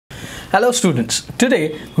Hello students,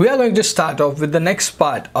 today we are going to start off with the next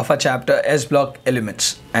part of our chapter S block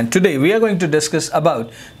elements, and today we are going to discuss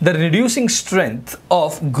about the reducing strength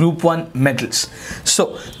of group 1 metals.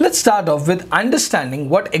 So let's start off with understanding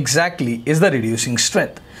what exactly is the reducing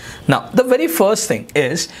strength. Now the very first thing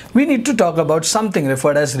is we need to talk about something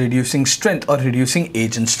referred as reducing strength or reducing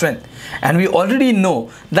agent strength, and we already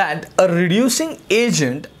know that a reducing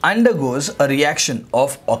agent undergoes a reaction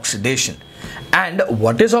of oxidation. And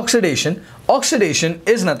what is oxidation? Oxidation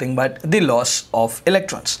is nothing but the loss of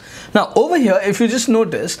electrons. Now over here, if you just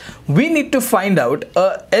notice, we need to find out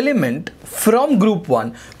an element from group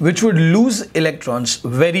 1 which would lose electrons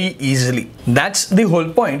very easily. That's the whole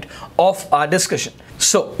point of our discussion.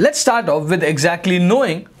 So let's start off with exactly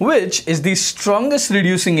knowing which is the strongest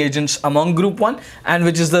reducing agents among group 1 and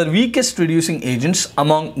which is the weakest reducing agents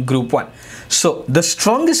among group 1. So the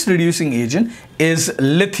strongest reducing agent is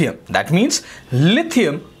lithium. That means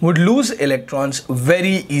lithium would lose electrons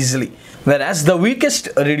very easily, whereas the weakest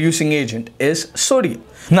reducing agent is sodium.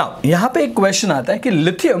 Now यहाँ पे एक question आता है कि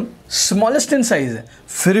lithium smallest in size है,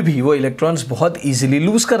 फिर भी वो इलेक्ट्रॉन्स बहुत इजीली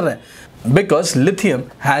लूज कर रहा है because lithium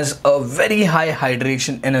has a very high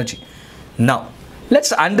hydration energy. Now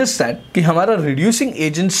let's understand कि हमारा reducing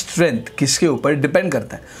agent strength किसके ऊपर डिपेंड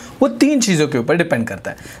करता है. वो तीन चीज़ों के ऊपर डिपेंड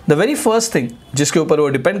करता है. The very first thing जिसके ऊपर वो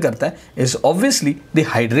डिपेंड करता है is obviously the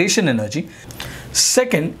hydration energy.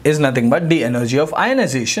 Second is nothing but the energy of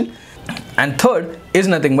ionization. And third is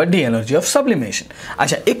nothing but the energy of sublimation.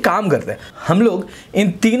 अच्छा, एक काम करते हैं, हम लोग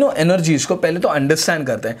इन तीनों एनर्जीज को पहले तो अंडरस्टैंड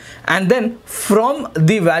करते हैं, and then from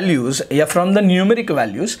the values या from the numeric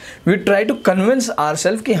values we try to convince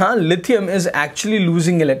ourselves कि हाँ, lithium is actually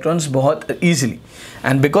losing electrons बहुत easily,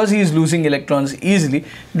 and because he is losing electrons easily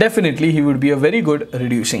definitely he would be a very good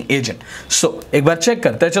reducing agent. सो एक बार check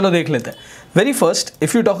करते हैं, चलो देख लेते हैं. Very first,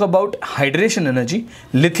 if you talk about hydration energy,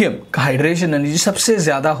 lithium का hydration energy सबसे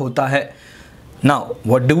ज़्यादा होता है. Now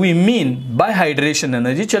what do we mean by hydration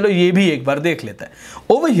energy, चलो ये भी एक बार देख लेते हैं.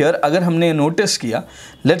 ओवर हियर अगर हमने नोटिस किया,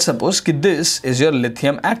 लेट्स सपोज कि this is your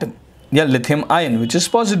lithium atom या lithium ion which is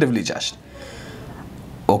positively charged.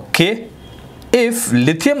 Okay, if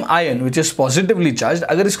lithium ion which is positively charged,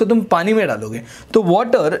 अगर इसको तुम पानी में डालोगे तो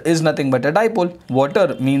water is nothing but a dipole.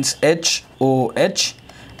 Water means HOH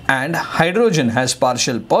and hydrogen has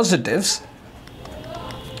partial positives,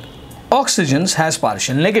 oxygen has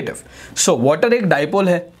partial negative. So water एक dipole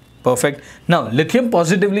है. Perfect. Now lithium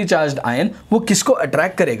positively charged ion वो किसको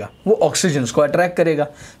अट्रैक्ट करेगा? वो ऑक्सीजन को अट्रैक्ट करेगा.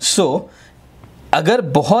 So अगर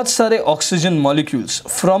बहुत सारे oxygen molecules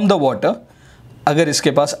from the water अगर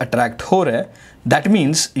इसके पास अट्रैक्ट हो रहे हैं, that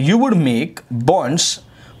means you would make bonds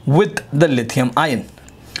with the lithium ion,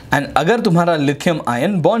 and अगर तुम्हारा लिथियम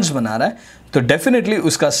आयन बॉन्ड्स बना रहा है तो डेफिनेटली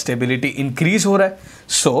उसका स्टेबिलिटी इंक्रीज हो रहा है.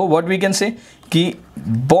 So what we can say कि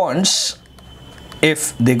bonds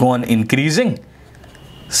if they go on increasing,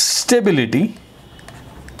 stability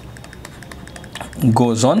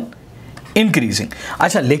goes on increasing.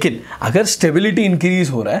 अच्छा, लेकिन अगर स्टेबिलिटी इंक्रीज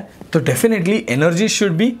हो रहा है तो definitely energy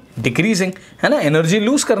should be decreasing, है ना. एनर्जी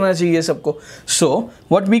लूज करना चाहिए सबको. So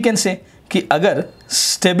what we can say कि अगर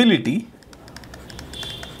stability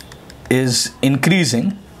is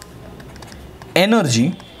increasing, energy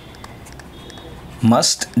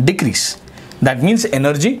must decrease. That means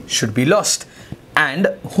energy should be lost. And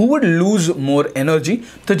who would lose more energy?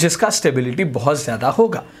 तो जिसका stability बहुत ज़्यादा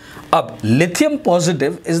होगा. अब lithium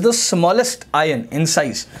positive is the smallest ion in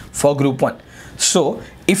size for group 1. So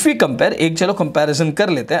if we compare, एक चलो comparison कर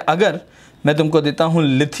लेते हैं. अगर मैं तुमको देता हूँ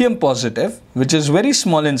lithium positive which is very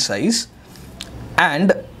small in size,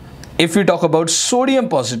 and if we talk about sodium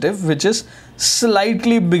positive which is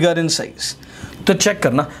slightly bigger in size, तो चेक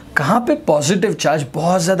करना कहाँ पे पॉजिटिव चार्ज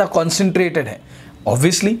बहुत ज़्यादा कॉन्सेंट्रेटेड है.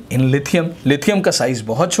 ऑब्वियसली इन लिथियम का साइज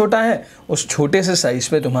बहुत छोटा है. उस छोटे से साइज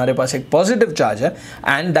पे तुम्हारे पास एक पॉजिटिव चार्ज है,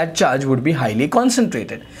 and that charge would be highly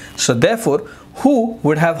concentrated. So therefore who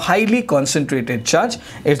would have highly concentrated charge?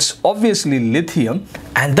 It's obviously lithium.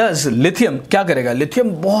 And दस लिथियम क्या करेगा?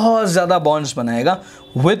 लिथियम बहुत ज़्यादा बॉन्ड्स बनाएगा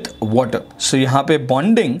विथ वाटर. सो यहाँ पे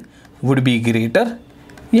बॉन्डिंग वुड बी ग्रेटर,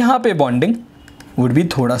 यहाँ पे बॉन्डिंग वुड बी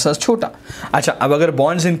थोड़ा सा छोटा. अच्छा, अब अगर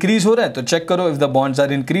बॉन्ड्स इंक्रीज हो रहा है तो चेक करो, if the bonds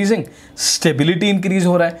are increasing, stability increase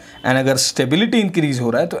हो रहा है, एंड अगर स्टेबिलिटी इंक्रीज हो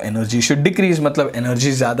रहा है तो एनर्जी शुड डिक्रीज, मतलब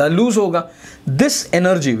एनर्जी ज़्यादा लूज होगा. This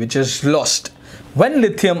energy which is lost when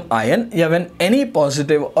lithium ion या when any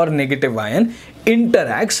positive or negative ion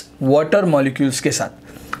interacts water molecules के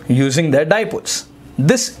साथ using their dipoles.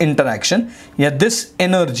 This interaction या this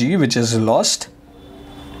energy which is lost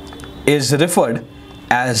is referred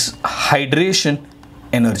as hydration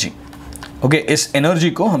energy. Okay, इस energy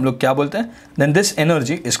को हम लोग क्या बोलते हैं? Then this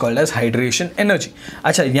energy is called as hydration energy.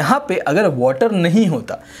 अच्छा, यहाँ पे अगर वाटर नहीं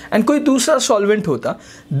होता एंड कोई दूसरा सॉल्वेंट होता,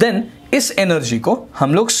 देन इस एनर्जी को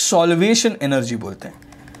हम लोग सॉल्वेशन एनर्जी बोलते हैं।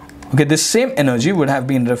 Okay, this same energy would have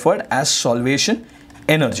been referred as solvation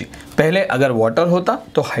energy. पहले अगर वाटर होता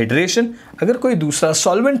तो हाइड्रेशन, अगर कोई दूसरा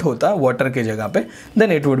सॉल्वेंट होता वाटर के जगह पे,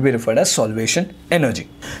 then it would be referred as solvation energy.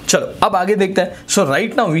 चलो अब आगे देखते हैं। सो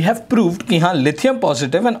right now we have proved कि हाँ, लिथियम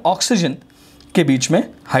पॉजिटिव एंड ऑक्सीजन के बीच में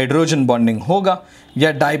हाइड्रोजन बॉन्डिंग होगा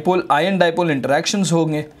या डाइपोल आयन डाइपोल इंटरेक्शंस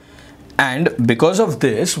होंगे, and because of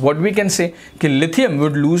this what we can say कि lithium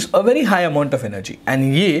would lose a very high amount of energy,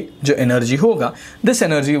 and ये जो एनर्जी होगा, this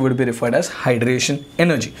energy would be referred as hydration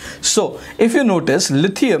energy. So if you notice,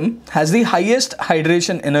 lithium has the highest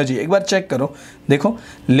hydration energy. एक बार check करो, देखो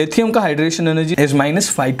lithium का hydration energy is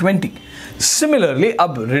 -520। Similarly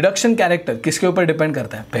अब reduction character किसके ऊपर डिपेंड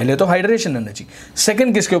करता है? पहले तो हाइड्रेशन एनर्जी,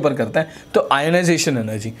 सेकंड किसके ऊपर करता है? तो आयोनाइजेशन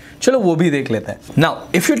एनर्जी। चलो वो भी देख लेते हैं। Now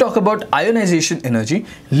if you talk about ionisation energy,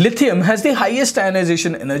 lithium has the highest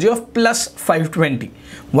ionisation energy of +520।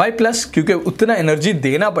 Y plus? क्योंकि उतना एनर्जी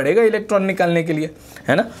देना पड़ेगा इलेक्ट्रॉन निकालने के लिए,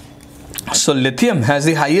 है ना। So lithium has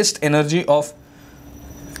the highest energy of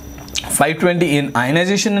 520 in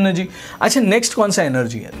ionization energy. अच्छा, नेक्स्ट कौन सा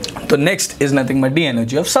एनर्जी है? तो next is nothing but the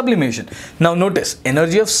energy of sublimation. Now notice,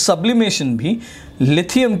 energy of sublimation भी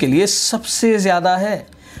लिथियम के लिए सबसे ज्यादा है,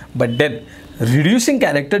 but then reducing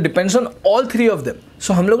character depends on all three of them.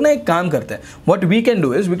 सो हम लोग ना एक काम करते हैं, what we can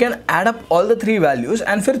do is we can add up all the three values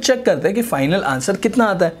and फिर चेक करते हैं कि फाइनल आंसर कितना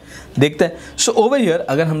आता है, देखते हैं। सो ओवर हियर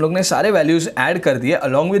अगर हम लोग ने सारे वैल्यूज ऐड कर दिए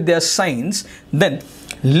along with their science, then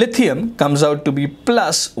lithium comes out to be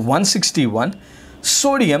 +161,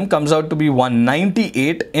 sodium comes out to be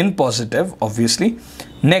 198 in positive, obviously.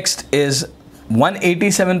 Next is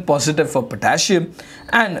 187 positive for potassium,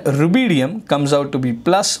 and rubidium comes out to be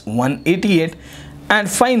 +188.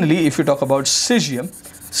 And finally, if you talk about cesium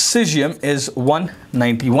is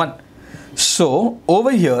 191. So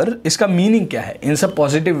over here इसका meaning क्या है? इन सब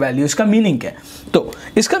positive values का meaning क्या है? तो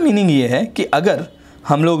इसका meaning ये है कि अगर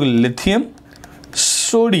हम लोग lithium,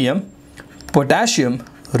 sodium, potassium,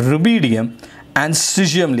 rubidium and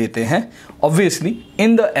caesium लेते हैं, obviously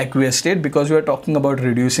in the aqueous state, because we are talking about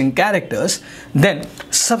reducing characters, then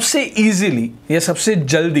सबसे इजीली या सबसे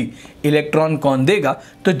जल्दी इलेक्ट्रॉन कौन देगा?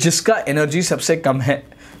 तो जिसका एनर्जी सबसे कम है।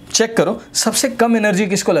 चेक करो, सबसे कम एनर्जी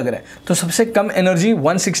किसको लग रहा है? तो सबसे कम एनर्जी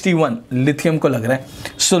 161 लिथियम को लग रहा है।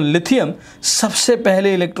 सो लिथियम सबसे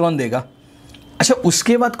पहले इलेक्ट्रॉन देगा। अच्छा,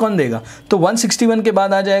 उसके बाद कौन देगा? तो 161 के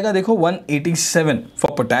बाद आ जाएगा, देखो 187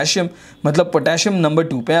 फॉर पोटेशियम, मतलब पोटेशियम नंबर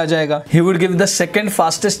 2 पे आ जाएगा। He would give the second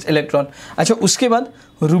fastest electron. अच्छा, उसके बाद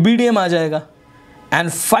रुबिडियम आ जाएगा, and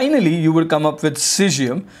finally you would come up with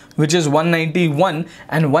caesium which is 191,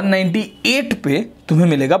 and 198 पे तुम्हें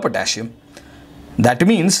मिलेगा पोटेशियम। दैट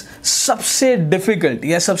मीन्स सबसे डिफिकल्ट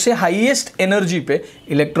या सबसे हाईएस्ट एनर्जी पे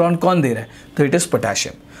इलेक्ट्रॉन कौन दे रहा है? तो इट इज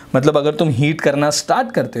पोटेशियम। मतलब अगर तुम हीट करना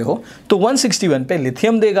स्टार्ट करते हो तो 161 पे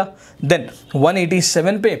लिथियम देगा, देन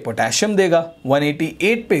 187 पे पोटेशियम देगा,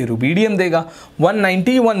 188 पे रुबिडियम देगा,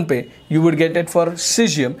 191 पे you would get it for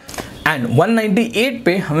caesium, and 198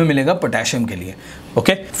 पे हमें मिलेगा पोटेशियम के लिए।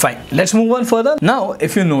 Okay fine, let's move on further. Now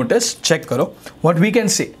if you notice, check करो, what we can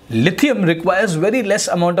say, lithium requires very less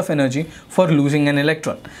amount of energy for losing an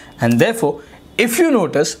electron, and therefore if you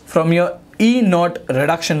notice from your E0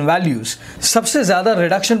 reduction values, सबसे ज्यादा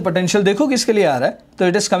reduction potential देखो किसके लिए आ रहा है? तो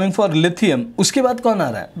it is coming for lithium. उसके बाद कौन आ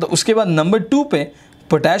रहा है? तो उसके बाद नंबर 2 पे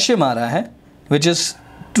पोटेशियम आ रहा है विच इज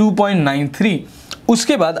 2.93,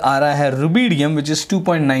 उसके बाद आ रहा है rubidium which is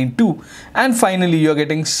 2.92, and finally you are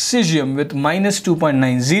getting caesium with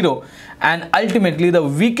 -2.90, and ultimately the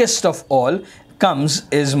weakest of all comes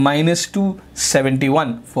is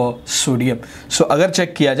 -271 for sodium. So अगर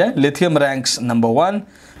चेक किया जाए, lithium ranks number 1,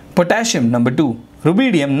 potassium number 2,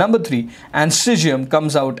 rubidium number 3, and cesium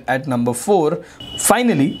comes out at number 4.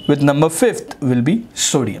 Finally, with number 5th will be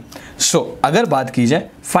sodium. So अगर बात की जाए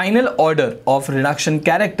final order of reduction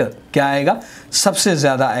character क्या आएगा? सबसे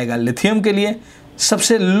ज़्यादा आएगा lithium के लिए,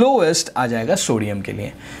 सबसे लोएस्ट आ जाएगा सोडियम के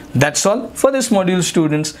लिए। That's all for this module,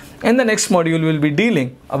 students. In the next module, we'll be dealing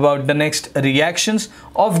about the next reactions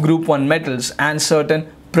of group 1 metals and certain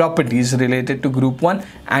properties related to group 1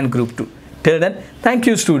 and group 2. Till then, thank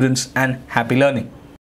you, students, and happy learning.